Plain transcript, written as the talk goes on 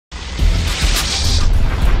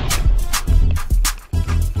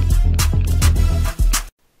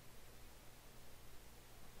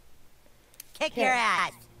kick your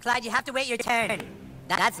ass. Clyde, you have to wait your turn.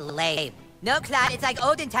 That's lame. No, Clyde, it's like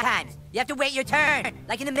olden times. You have to wait your turn.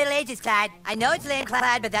 Like in the Middle Ages, Clyde. I know it's lame,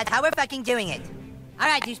 Clyde, but that's how we're fucking doing it.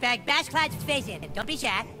 Alright, douchebag, bash Clyde's face in. Don't be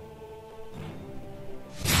shy.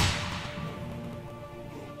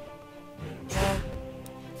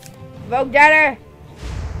 Vogue Dagger!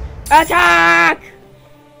 Attack!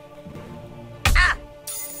 Ah!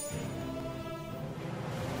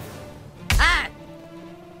 Ah!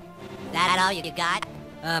 That all you got?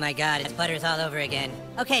 Oh my god, it's butters all over again.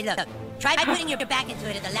 Okay, look. Try putting your back into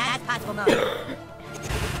it at the last possible moment.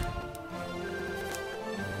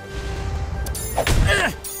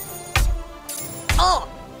 Oh!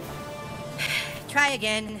 Try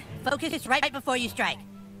again. Focus right before you strike.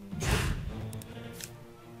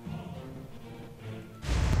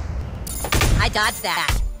 I dodged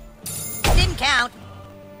that. Didn't count.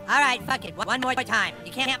 Alright, fuck it. One more time.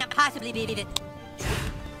 You can't possibly beat it.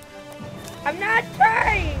 I'm not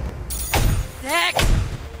trying!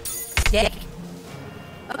 Dick.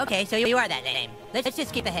 Okay, so you are that lame. Let's just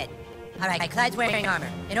skip ahead. Alright, Clyde's wearing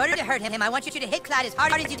armor. In order to hurt him, I want you to hit Clyde as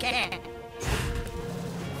hard as you can.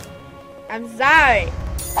 I'm sorry.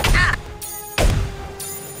 Ah!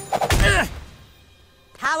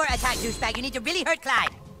 Power attack, douchebag. You need to really hurt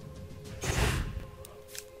Clyde.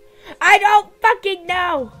 I don't fucking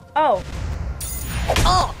know! Oh.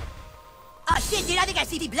 Oh! Oh shit, dude, I think I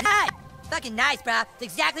see blood! Fucking nice, bro. It's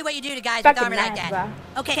exactly what you do to guys Fucking with armor nice, like that.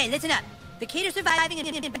 bro. Okay, listen up. The key to surviving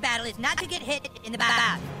in battle is not to get hit in the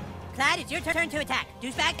bow. Clyde, it's your turn to attack.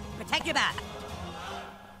 Douchebag, protect your bow.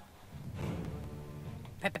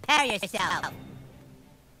 Prepare yourself.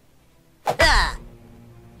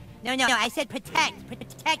 No, I said protect.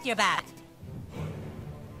 Protect your bow.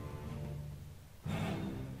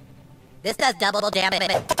 This does double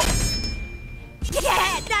damage.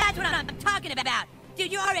 Yeah, that's what I'm talking about.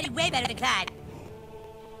 Dude, you're already way better than Clyde.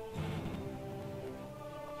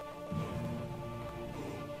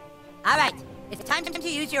 Alright, it's time to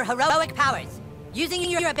use your heroic powers. Using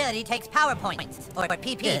your ability takes power points, or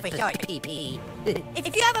PP for short, PP.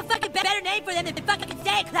 If you have a fucking better name for them, then fucking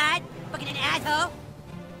say it, Clyde. Fucking an asshole.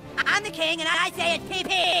 I'm the king, and I say it's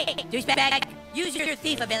PP. Douchebag, use your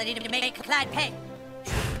thief ability to make Clyde pay.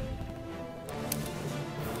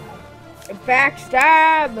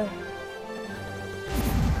 Backstab!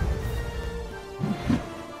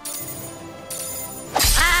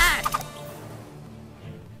 Ah!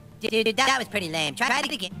 Dude, that was pretty lame. Try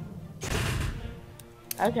it again.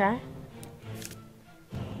 Okay.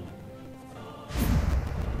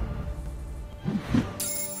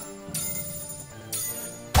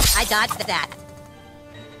 I dodged that.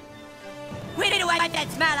 Way to wipe that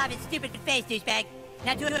smile off his stupid face, douchebag.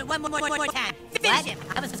 Now do it one more time. Finish him.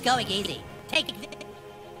 I was just going easy. Take it.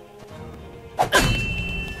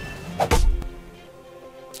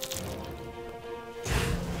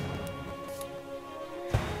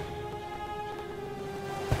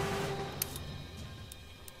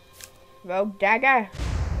 Rogue Dagger.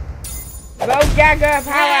 Rogue Dagger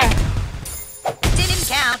power. Didn't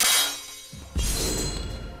count.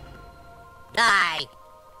 Die.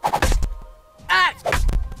 Ah!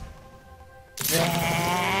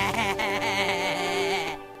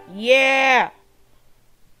 Yeah!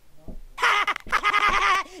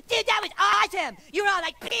 Dude, that was awesome! You were all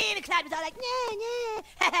like, and Clyde was all like,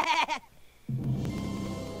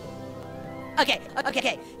 nah.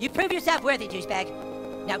 Okay. You prove yourself worthy, douchebag.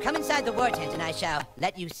 Now come inside the war tent and I shall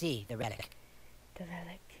let you see the relic. The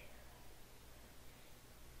relic.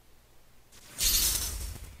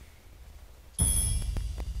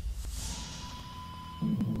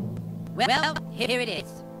 Well, here it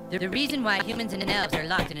is. The reason why humans and elves are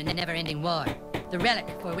locked in a never-ending war. The relic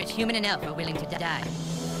for which human and elf are willing to die.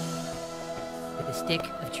 The stick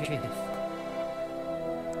of truth.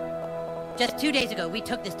 Just 2 days ago, we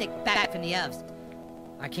took the stick back from the elves.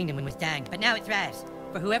 Our kingdom was dying, but now it thrives.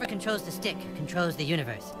 For whoever controls the stick controls the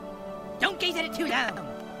universe. Don't gaze at it too long,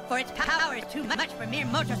 for its power is too much for mere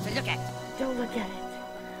mortals to look at. Don't look at it.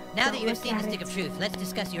 Now that you have seen the stick of truth, let's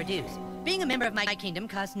discuss your dues. Being a member of my kingdom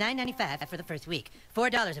costs $9.95 for the first week,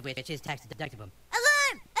 $4 of which is tax deductible.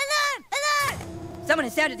 Alarm! Alarm! Alarm! Someone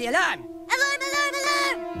has sounded the alarm! Alarm! Alarm!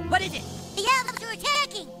 Alarm! What is it? The elves are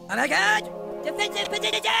attacking! Oh my god! Defensive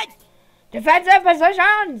positions! Defensive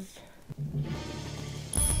positions!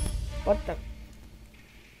 What the?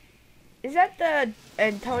 Is that the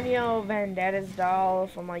Antonio Banderas doll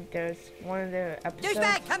from like this one of the episodes?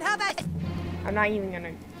 Douchebag, come help us! I'm not even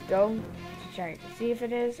gonna go to check to see if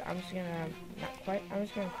it is. I'm just gonna I'm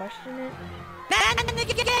just gonna question it. Man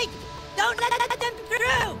the gate! Don't let them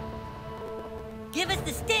through! Give us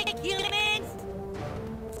the stick, humans!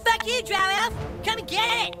 Fuck Fuck you, Drow Elf! Come and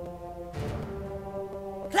get it!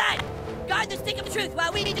 Clyde, guard the stick of truth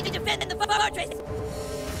while we need to defend the fortress!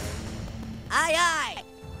 Aye, aye!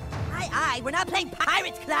 Aye, aye, we're not playing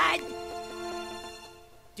pirates, Clyde!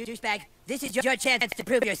 Douchebag, this is your chance to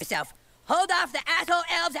prove yourself. Hold off the asshole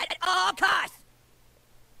elves at all costs!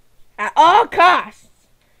 At all costs!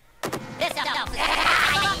 This elf!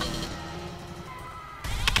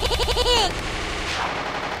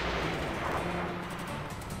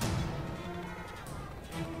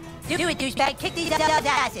 Do it, douchebag! Kick these elves'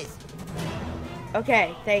 asses!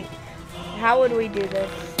 Okay, thank you. How would we do this?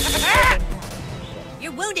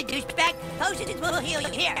 You're wounded, douchebag! Potions will heal you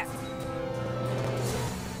here!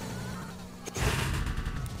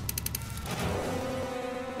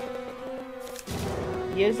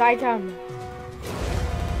 Use item.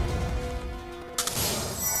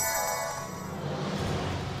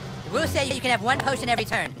 The rules say you can have 1 potion every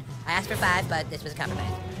turn. I asked for 5, but this was a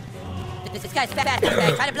compromise. This guy's fat,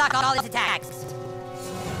 douchebag. Try to block all his attacks.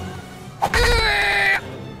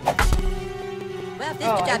 Well, if this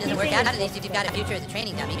job doesn't work out, at least you've got a future as a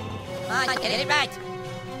training dummy. Come on, get it right.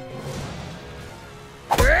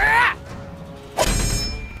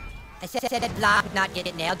 I said block, not get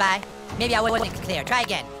it nailed by. Maybe I wasn't clear. Try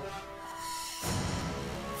again.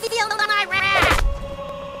 Feel my wrath!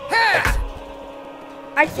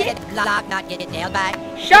 I said block, not get it nailed by.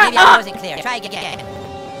 Shut Maybe up! I wasn't clear. Try again.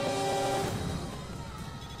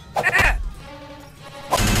 I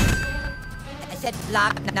said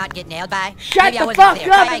block, not get nailed by. Shut Maybe I the wasn't fuck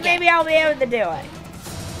clear. up Try and again. maybe I'll be able to do it.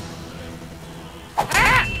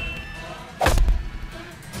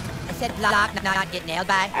 I said block, not get nailed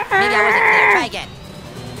by. Maybe I wasn't clear. Try again.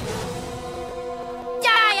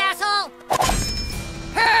 Die, asshole!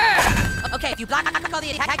 Okay, if you block all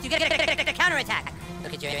the attacks, you get a counterattack.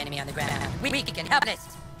 Look at your enemy on the ground. Weak and helpless.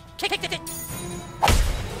 Kick it.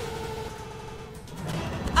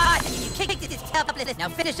 Ah, you kicked this helpless. Now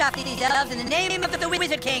finish off these elves in the name of the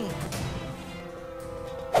Wizard King.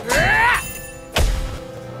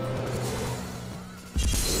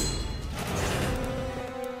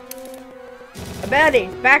 Abilities.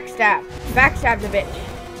 Backstab. Backstab the bitch.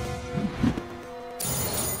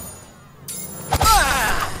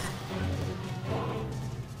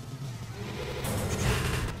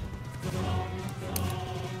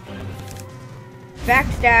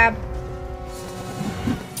 Backstab.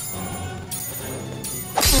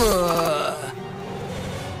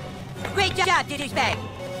 Great job, douchebag.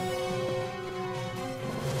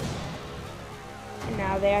 And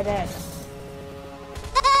now they are dead.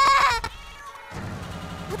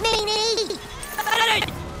 Meanie!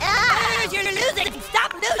 You're losing!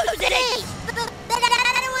 Stop losing!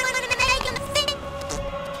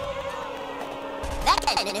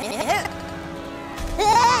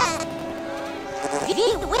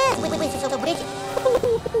 He wins with the witch.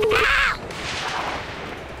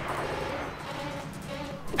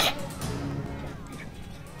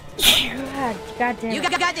 God damn it. You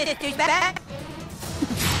got this, douchebag!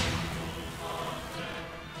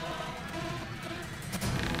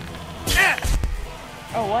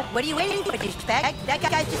 Oh, what? What are you waiting for, douchebag? That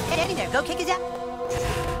guy's just standing there. Go kick his ass.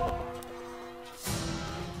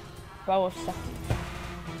 Bow of sucky.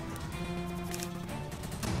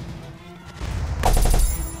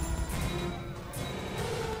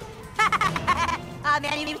 Aw,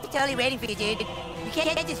 man, he was totally waiting for you, dude. You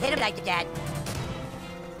can't just hit him like that.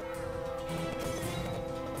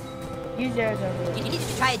 Use yours over. You need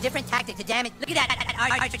to try a different tactic to damage. Look at that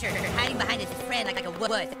archer hiding behind his friend like a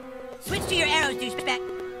wood. Switch to your arrows, douchebag.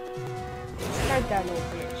 Not that little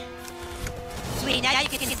bitch. Sweet, now you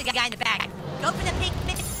can hit the guy in the back. Go for the pink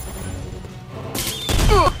bitch.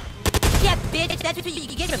 Yeah, bitch, that's what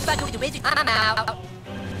you get for fucking with the wizard. I'm out.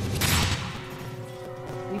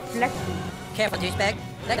 Reflecting. Careful, douchebag.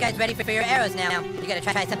 That guy's ready for your arrows now. You gotta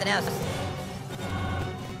try something else.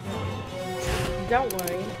 Don't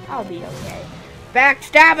worry, I'll be okay.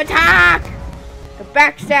 Backstab attack! The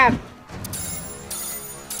backstab!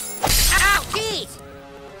 Ow, jeez!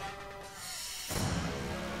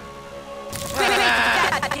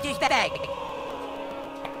 Great, douchebag!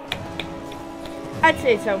 I'd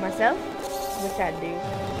say so myself. Which I'd do.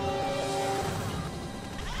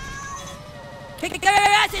 Kick your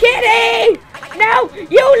ass! Kitty! No!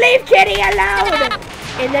 You leave Kitty alone!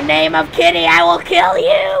 In the name of Kitty, I will kill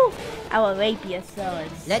you! I will rape your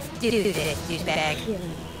swords. Let's do this, douchebag. Kill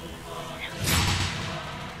me.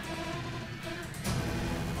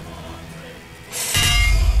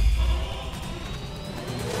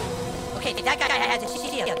 Okay, that guy has a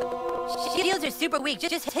shield. Shields are super weak.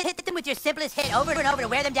 Just hit them with your simplest hit over and over to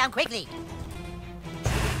wear them down quickly.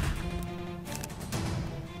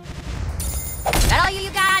 all you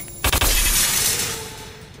got?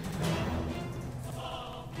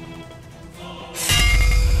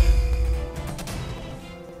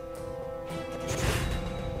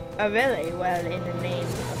 Oh, really? Well, in the name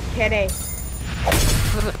of kidding.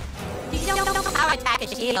 You don't power attack a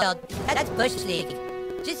shield. That's Bush League.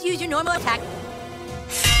 Just use your normal attack.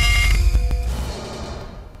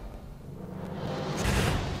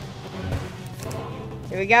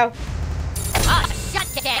 Here we go. Oh,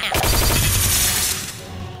 shut down!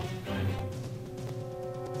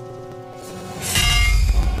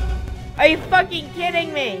 Are you fucking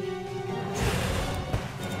kidding me?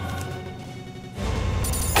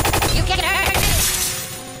 You can hurt me!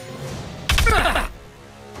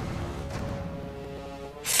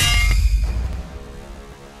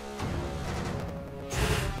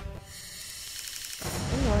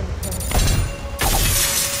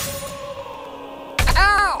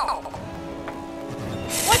 Oh!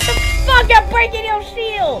 What the fuck? I'm breaking your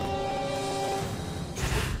shield!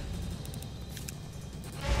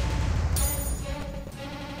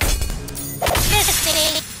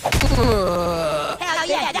 Hell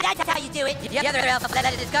yeah, that's how you do it! The other elf let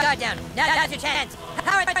his guard down. Now's your chance!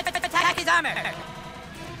 Power attack his armor!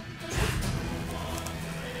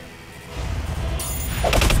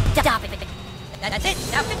 Stop it! That's it!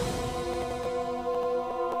 Now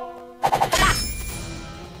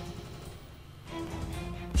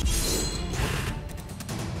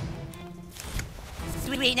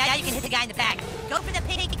Sweet, now you can hit the guy in the back. Go for the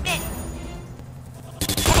pink bit!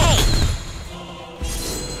 Hey!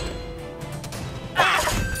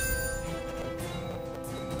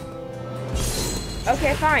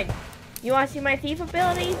 Okay, fine. You want to see my thief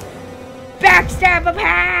ability? Backstab a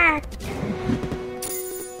pack!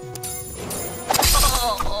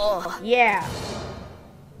 Yeah.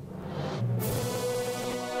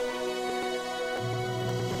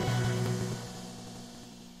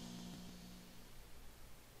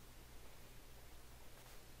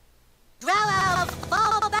 Drow,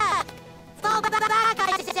 fall back! Fall back,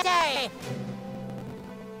 I say!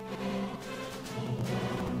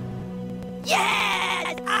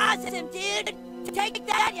 Yes! Awesome, dude! Take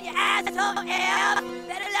that, you asshole elf!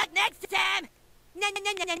 Better luck next time! Na na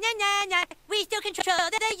na na na na na! We still control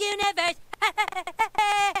the universe!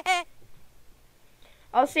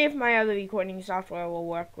 I'll see if my other recording software will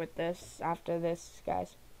work with this after this,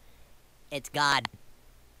 guys. It's God.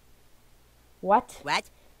 What? What?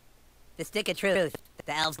 The stick of truth.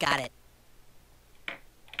 The elves got it.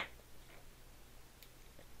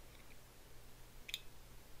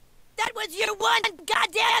 That was your one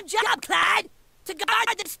goddamn job, Clyde! To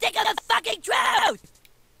guard the stick of the fucking truth!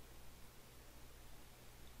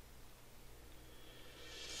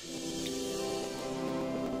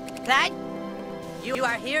 Clyde, you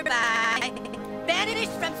are hereby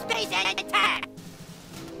banished from space and time!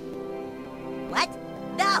 What?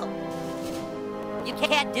 No! You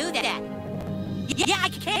can't do that! Yeah, I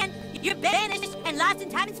can! You're banished and lost in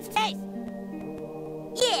time and space!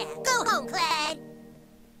 Yeah, go home, Clyde!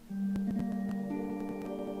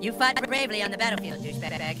 You fought bravely on the battlefield,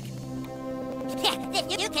 douchebag. Yeah,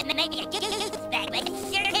 if you can make me a douchebag, but you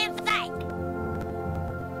sure can't fight!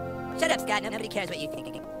 Shut up, Scott. Nobody cares what you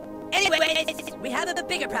think. Anyway, we have a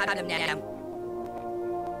bigger problem now.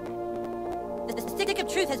 The stick of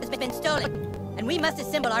truth has been stolen, and we must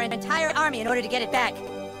assemble our entire army in order to get it back.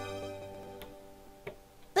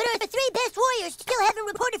 But our three best warriors still haven't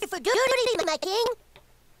reported for duty, my king.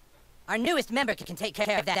 Our newest member can take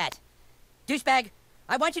care of that. Douchebag,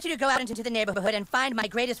 I want you to go out into the neighborhood and find my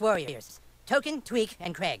greatest warriors. Token, Tweak,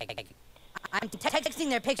 and Craig. I'm texting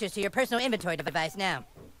their pictures to your personal inventory device now.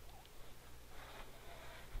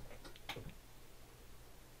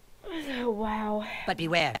 Wow. But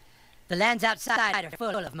beware. The lands outside are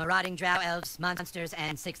full of marauding drow elves, monsters,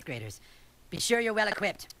 and 6th graders. Be sure you're well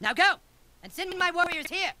equipped. Now go! And send my warriors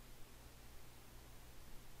here!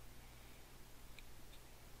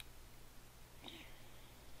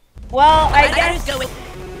 Well, I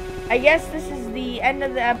guess this is the end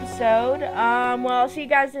of the episode. Well, I'll see you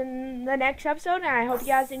guys in the next episode, and I hope you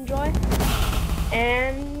guys enjoy.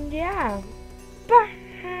 And yeah, bye.